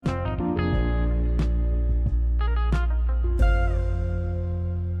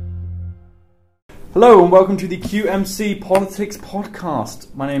Hello and welcome to the QMC Politics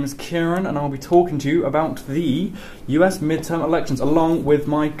Podcast. My name is Kieran and I'll be talking to you about the US midterm elections along with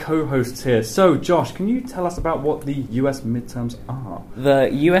my co-hosts here. So Josh, can you tell us about what the US midterms are? The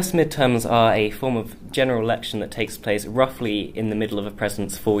US midterms are a form of general election that takes place roughly in the middle of a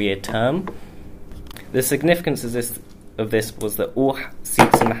president's 4-year term. The significance of this was that all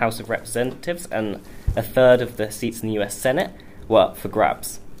seats in the House of Representatives and a third of the seats in the US Senate were up for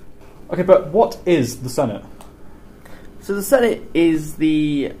grabs. Okay, but what is the Senate? So the Senate is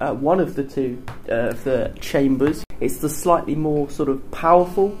the one of the two of the chambers. It's the slightly more sort of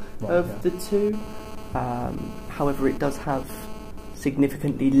powerful of the two. However, it does have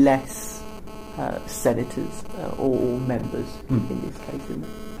significantly less senators or members in this case.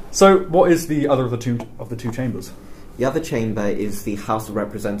 So, what is the other of the two chambers? The other chamber is the House of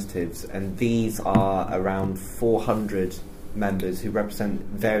Representatives, and these are around 400 members who represent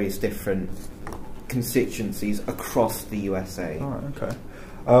various different constituencies across the USA. Alright, okay.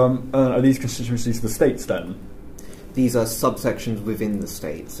 Are these constituencies the states then? These are subsections within the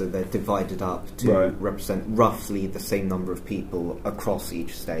state, so they're divided up to represent roughly the same number of people across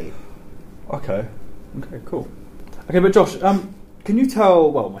each state. Okay, cool. Okay, but Josh, can you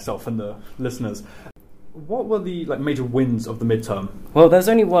tell, well, myself and the listeners, what were the major wins of the midterm? Well, there's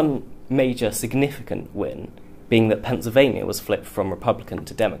only one major significant win, being that Pennsylvania was flipped from Republican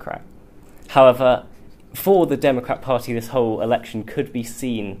to Democrat. However, for the Democrat Party, this whole election could be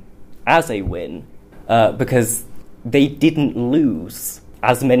seen as a win because they didn't lose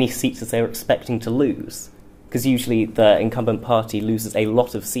as many seats as they were expecting to lose, because usually the incumbent party loses a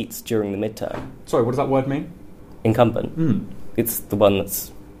lot of seats during the midterm. Sorry, what does that word mean? Incumbent. It's the one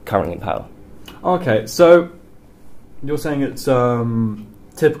that's currently in power. Okay, so you're saying it's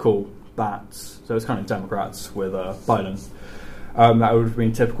typical that, so it's kind of Democrats with Biden, that would have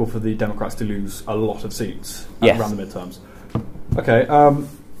been typical for the Democrats to lose a lot of seats around the midterms. Okay,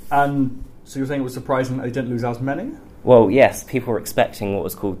 and so you're saying it was surprising that they didn't lose as many? Well, yes, people were expecting what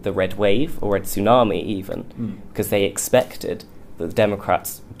was called the red wave, or red tsunami even, because they expected that the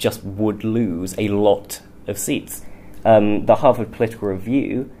Democrats just would lose a lot of seats. The Harvard Political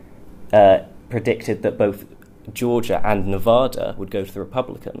Review predicted that both Georgia and Nevada would go to the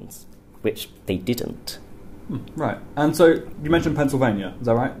Republicans, which they didn't. Right. And so you mentioned Pennsylvania, is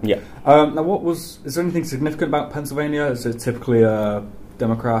that right? Yeah. Now, is there anything significant about Pennsylvania? Is it typically a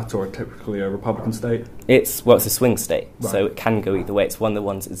Democrat or typically a Republican state? It's a swing state, so it can go either way. It's one of the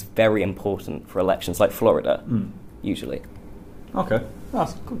ones that's very important for elections, like Florida, usually. Okay,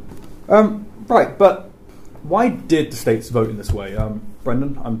 that's cool. Right, but why did the states vote in this way?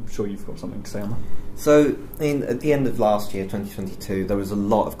 Brendan, I'm sure you've got something to say on that. So, at the end of last year, 2022, there was a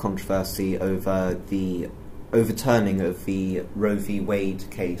lot of controversy over the overturning of the Roe v. Wade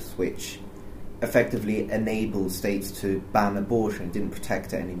case, which effectively enabled states to ban abortion, didn't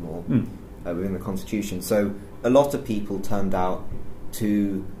protect it anymore within the Constitution. So a lot of people turned out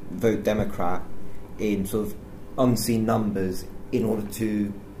to vote Democrat in sort of unseen numbers in order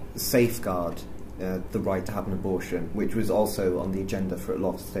to safeguard the right to have an abortion, which was also on the agenda for a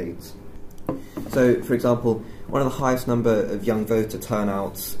lot of states. So, for example, one of the highest number of young voter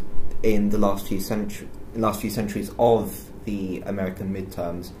turnouts in the last few centuries of the American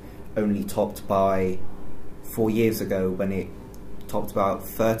midterms, only topped by 4 years ago when it topped about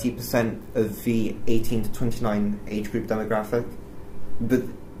 30% of the 18 to 29 age group demographic. But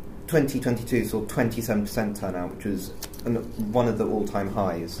 2022 saw 27% turnout, which was one of the all-time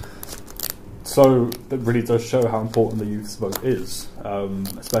highs. So that really does show how important the youth's vote is,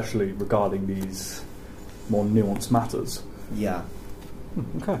 especially regarding these more nuanced matters. Yeah.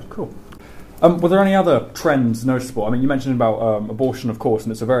 Okay, cool. Were there any other trends noticeable? I mean, you mentioned about abortion, of course,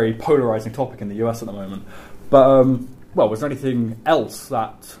 and it's a very polarising topic in the US at the moment. But, was there anything else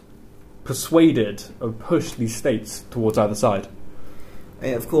that persuaded or pushed these states towards either side?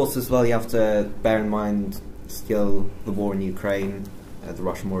 Of course, as well, you have to bear in mind still the war in Ukraine, the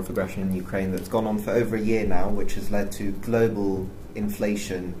Russian war of aggression in Ukraine that's gone on for over a year now, which has led to global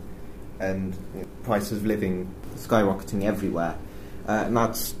inflation and prices of living skyrocketing everywhere. And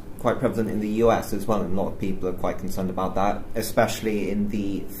that's quite prevalent in the US as well, and a lot of people are quite concerned about that, especially in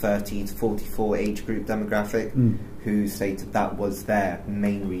the 30 to 44 age group demographic, who stated that was their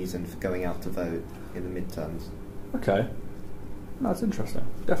main reason for going out to vote in the midterms. Okay. That's interesting,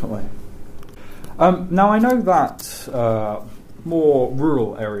 definitely. Now, I know that more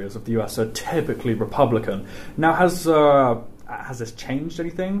rural areas of the US are typically Republican. Now, has this changed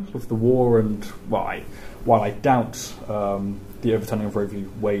anything with the war? And while I doubt the overturning of Roe v.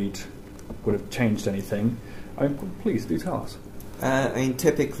 Wade would have changed anything, please do tell us.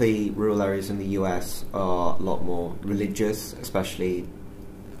 Typically rural areas in the US are a lot more religious, especially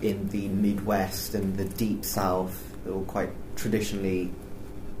in the Midwest and the Deep South. They're all quite traditionally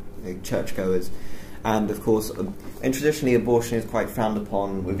churchgoers. And of course, and traditionally abortion is quite frowned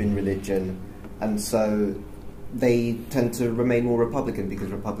upon within religion, and so they tend to remain more Republican because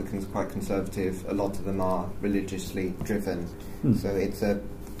Republicans are quite conservative. A lot of them are religiously driven, so it's a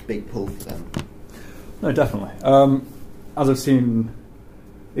big pull for them. No, definitely. As I've seen,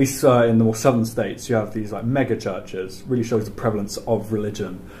 at least in the more southern states, you have these like mega churches. Really shows the prevalence of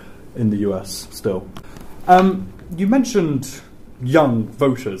religion in the US still. You mentioned young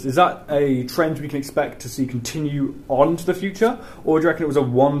voters. Is that a trend we can expect to see continue on into the future, or do you reckon it was a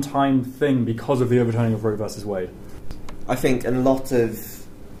one-time thing because of the overturning of Roe versus Wade? I think a lot of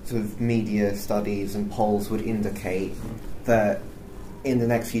sort of media studies and polls would indicate that in the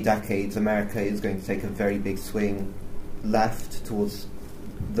next few decades, America is going to take a very big swing left towards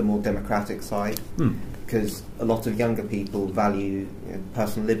the more democratic side, because a lot of younger people value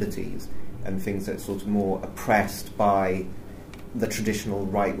personal liberties and things that are sort of more oppressed by the traditional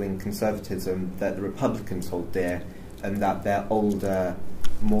right-wing conservatism that the Republicans hold dear, and that their older,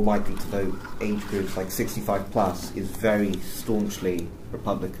 more likely to vote age groups like 65 plus is very staunchly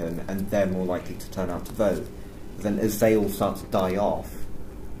Republican, and they're more likely to turn out to vote. Then as they all start to die off,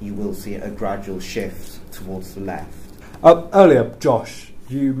 you will see a gradual shift towards the left. Earlier, Josh,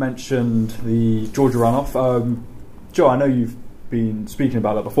 you mentioned the Georgia runoff. Joe, I know you've been speaking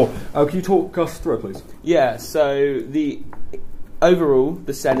about that before. Can you talk us through it, please? Yeah, so overall,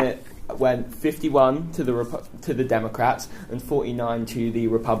 the Senate went 51 to the Democrats and 49 to the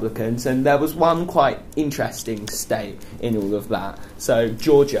Republicans, and there was one quite interesting state in all of that. So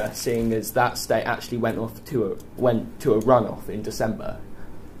Georgia, seeing as that state actually went to a runoff in December.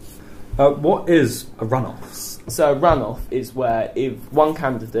 What is a runoff? So a runoff is where if one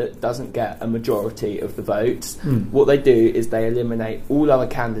candidate doesn't get a majority of the votes, what they do is they eliminate all other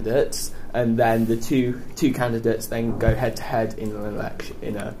candidates, and then the two candidates then go head to head in an election,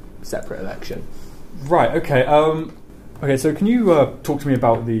 in a separate election. Right. Okay. Okay. So can you talk to me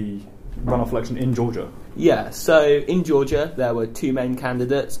about the runoff election in Georgia? Yeah. So in Georgia, there were two main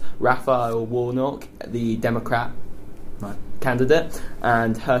candidates: Raphael Warnock, the Democrat candidate,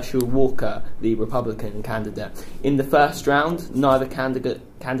 and Herschel Walker, the Republican candidate. In the first round, neither candidate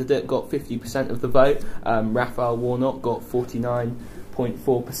got 50% of the vote. Raphael Warnock got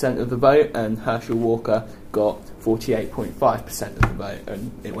 49.4% of the vote, and Herschel Walker got 48.5% of the vote,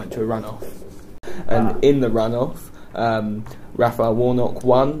 and it went to a runoff. And in the runoff, Raphael Warnock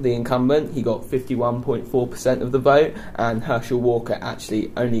won, the incumbent. He got 51.4% of the vote, and Herschel Walker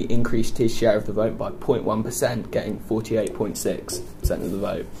actually only increased his share of the vote by 0.1%, getting 48.6% of the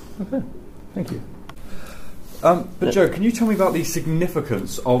vote. Okay, thank you. But Joe, can you tell me about the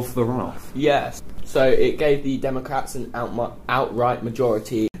significance of the runoff? Yes. So it gave the Democrats an outright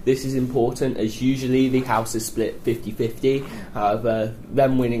majority. This is important as usually the House is split 50-50. However,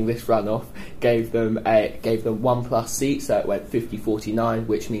 them winning this runoff gave them 1+ seat, so it went 50-49,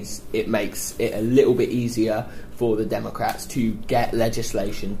 which means it makes it a little bit easier for the Democrats to get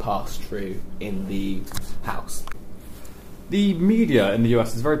legislation passed through in the House. The media in the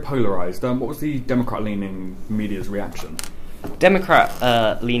US is very polarised. What was the Democrat-leaning media's reaction?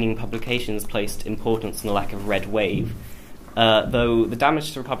 Democrat-leaning publications placed importance on the lack of red wave, though the damage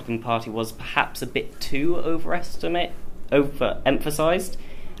to the Republican Party was perhaps a bit too overemphasised,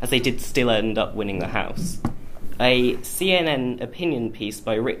 as they did still end up winning the House. A CNN opinion piece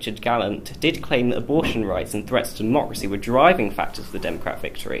by Richard Gallant did claim that abortion rights and threats to democracy were driving factors for the Democrat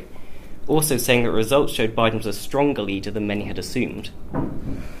victory, also saying that results showed Biden was a stronger leader than many had assumed.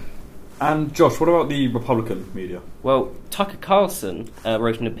 And Josh, what about the Republican media? Well, Tucker Carlson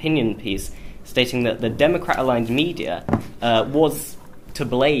wrote an opinion piece stating that the Democrat-aligned media was to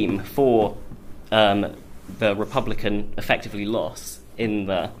blame for the Republican effectively loss in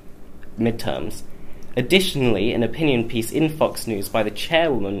the midterms. Additionally, an opinion piece in Fox News by the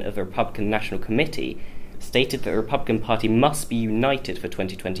chairwoman of the Republican National Committee stated that the Republican Party must be united for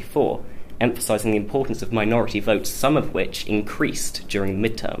 2024, emphasising the importance of minority votes, some of which increased during the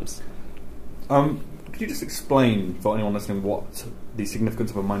midterms. Could you just explain for anyone listening what the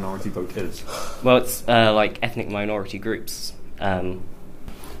significance of a minority vote is? Well, it's like ethnic minority groups.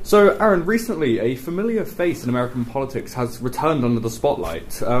 So, Aaron, recently a familiar face in American politics has returned under the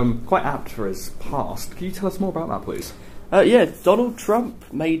spotlight, quite apt for his past. Can you tell us more about that, please? Yeah, Donald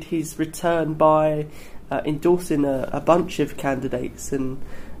Trump made his return by endorsing a bunch of candidates and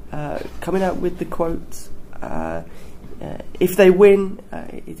coming out with the quote, if they win,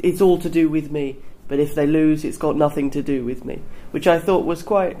 it's all to do with me, but if they lose, it's got nothing to do with me, which I thought was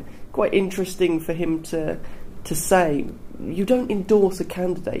quite interesting for him to say. You don't endorse a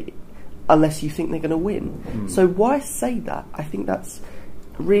candidate unless you think they're going to win. So why say that? I think that's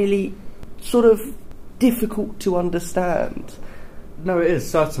really sort of difficult to understand. No, it is,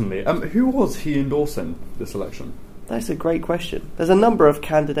 certainly. Who was he endorsing this election? That's a great question. There's a number of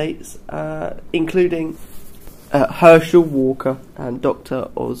candidates, including Herschel Walker and Dr.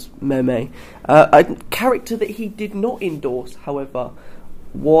 Oz Meme. A character that he did not endorse, however,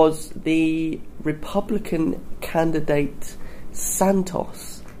 was the Republican candidate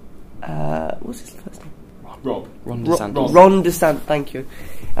Santos. What's his first name? Ron DeSantis. Ron DeSantis, thank you.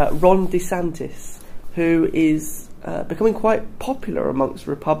 Ron DeSantis, who is becoming quite popular amongst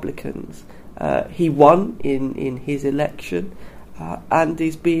Republicans. He won in his election and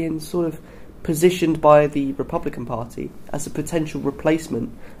is being sort of positioned by the Republican Party as a potential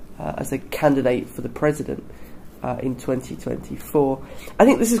replacement as a candidate for the president in 2024. I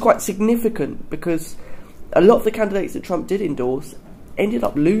think this is quite significant because a lot of the candidates that Trump did endorse ended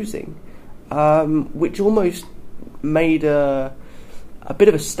up losing, which almost made a bit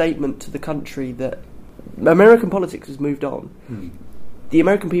of a statement to the country that American politics has moved on. The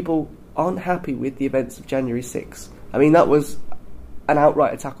American people aren't happy with the events of January 6th. I mean, that was an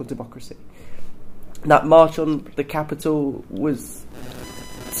outright attack on democracy. That march on the Capitol was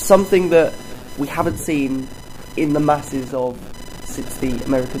something that we haven't seen in the masses of since the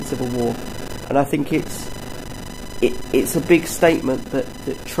American Civil War, and I think it's a big statement that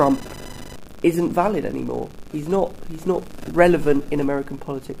Trump isn't valid anymore. He's not relevant in American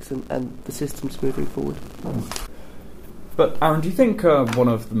politics and the system's moving forward. But Aaron, do you think one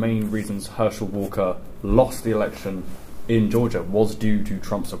of the main reasons Herschel Walker lost the election in Georgia was due to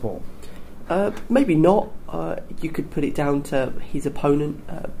Trump's support? Maybe not. You could put it down to his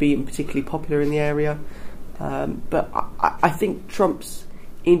opponent being particularly popular in the area. But I think Trump's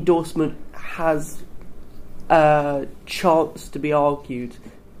endorsement has a chance to be argued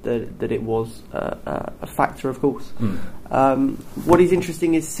that it was a factor, of course. What is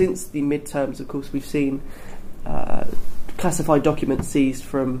interesting is since the midterms, of course, we've seen classified documents seized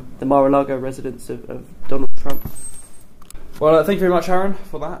from the Mar-a-Lago residence of Donald Trump. Well, thank you very much, Aaron,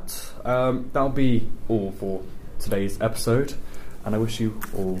 for that. That'll be all for today's episode, and I wish you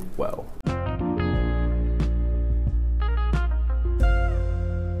all well.